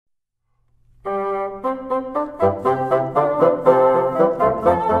Hi,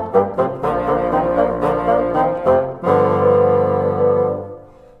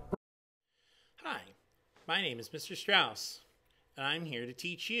 my name is Mr. Strauss, and I'm here to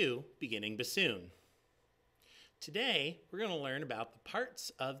teach you beginning bassoon. Today, we're going to learn about the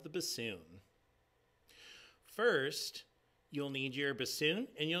parts of the bassoon. First, you'll need your bassoon,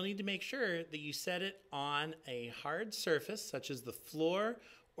 and you'll need to make sure that you set it on a hard surface, such as the floor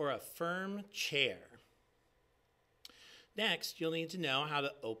or a firm chair. Next, you'll need to know how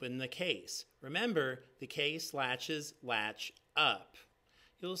to open the case. Remember, the case latches latch up.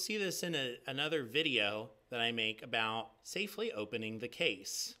 You'll see this in another video that I make about safely opening the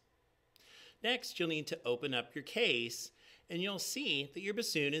case. Next, you'll need to open up your case, and you'll see that your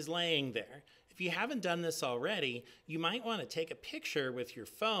bassoon is laying there. If you haven't done this already, you might want to take a picture with your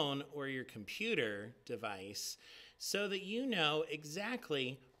phone or your computer device so that you know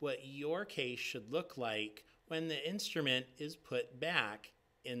exactly what your case should look like when the instrument is put back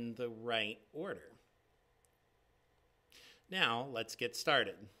in the right order. Now, let's get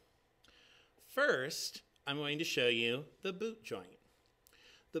started. First, I'm going to show you the boot joint.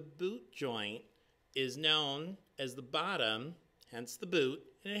 The boot joint is known as the bottom, hence the boot,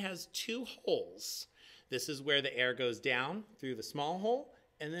 and it has two holes. This is where the air goes down through the small hole,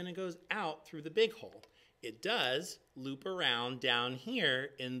 and then it goes out through the big hole. It does loop around down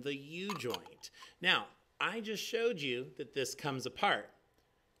here in the U joint. Now, I just showed you that this comes apart.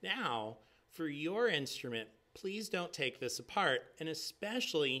 Now, for your instrument, please don't take this apart, and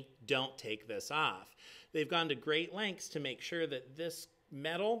especially don't take this off. They've gone to great lengths to make sure that this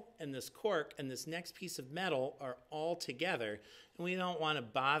metal and this cork and this next piece of metal are all together, and we don't want to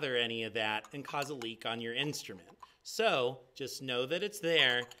bother any of that and cause a leak on your instrument. So just know that it's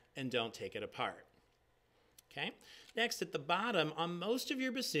there and don't take it apart. Okay? Next, at the bottom, on most of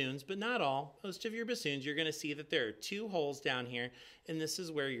your bassoons, but not all, most of your bassoons, you're going to see that there are two holes down here, and this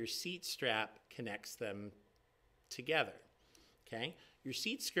is where your seat strap connects them together. Okay? Your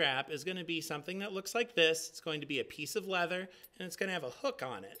seat strap is going to be something that looks like this. It's going to be a piece of leather, and it's going to have a hook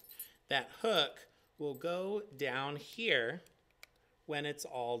on it. That hook will go down here when it's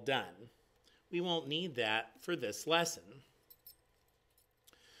all done. We won't need that for this lesson.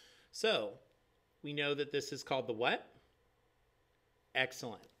 So, we know that this is called the what?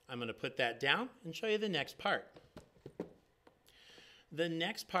 Excellent. I'm going to put that down and show you the next part. The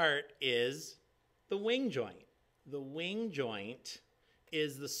next part is the wing joint. The wing joint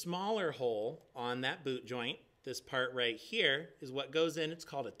is the smaller hole on that boot joint. This part right here is what goes in. It's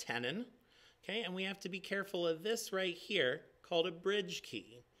called a tenon. Okay, and we have to be careful of this right here called a bridge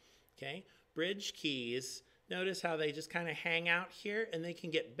key. Okay, bridge keys, notice how they just kind of hang out here and they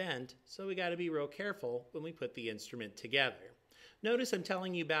can get bent, so we got to be real careful when we put the instrument together. Notice I'm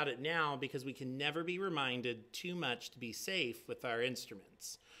telling you about it now because we can never be reminded too much to be safe with our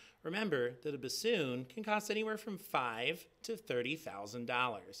instruments. Remember that a bassoon can cost anywhere from $5,000 to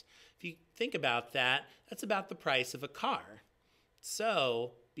 $30,000. If you think about that, that's about the price of a car.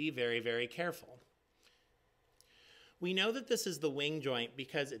 So be very, very careful. We know that this is the wing joint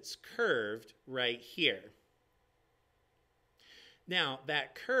because it's curved right here. Now,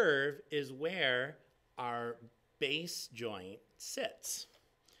 that curve is where our bass joint sits.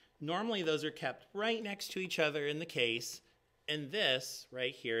 Normally, those are kept right next to each other in the case, and this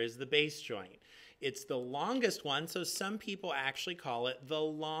right here is the bass joint. It's the longest one, so some people actually call it the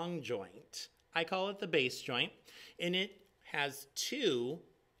long joint. I call it the bass joint, and it has two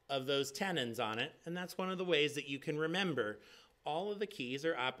of those tenons on it, and that's one of the ways that you can remember. All of the keys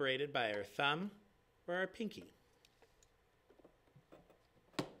are operated by our thumb or our pinky.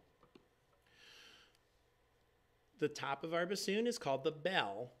 The top of our bassoon is called the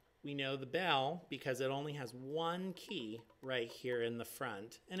bell. We know the bell because it only has one key right here in the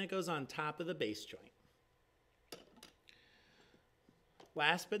front, and it goes on top of the bass joint.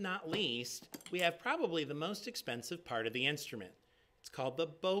 Last but not least, we have probably the most expensive part of the instrument. It's called the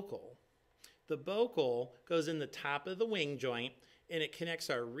bocal. The bocal goes in the top of the wing joint, and it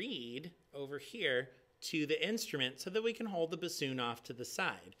connects our reed over here to the instrument so that we can hold the bassoon off to the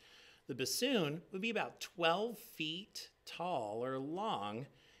side. The bassoon would be about 12 feet tall or long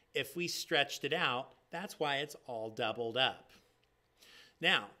if we stretched it out. That's why it's all doubled up.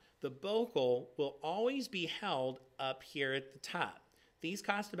 Now, the bocal will always be held up here at the top. These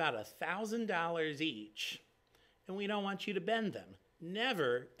cost about $1,000 each, and we don't want you to bend them.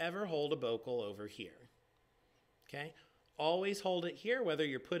 Never, ever hold a bocal over here. Okay? Always hold it here, whether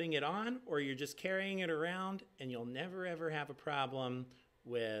you're putting it on or you're just carrying it around, and you'll never, ever have a problem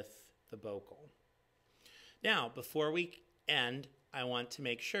with the bocal. Now, before we end, I want to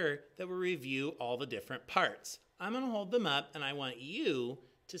make sure that we review all the different parts. I'm going to hold them up, and I want you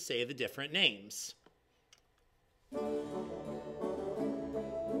to say the different names.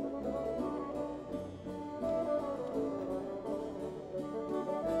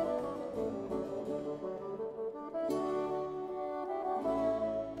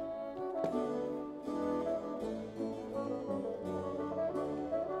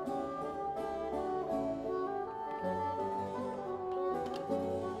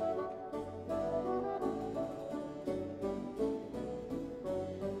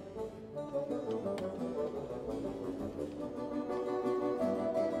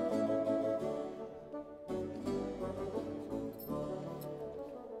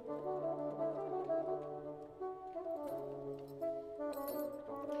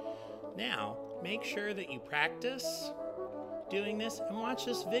 Now, make sure that you practice doing this and watch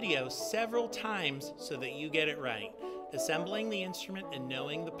this video several times so that you get it right. Assembling the instrument and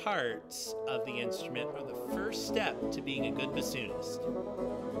knowing the parts of the instrument are the first step to being a good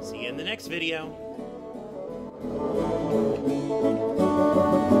bassoonist. See you in the next video.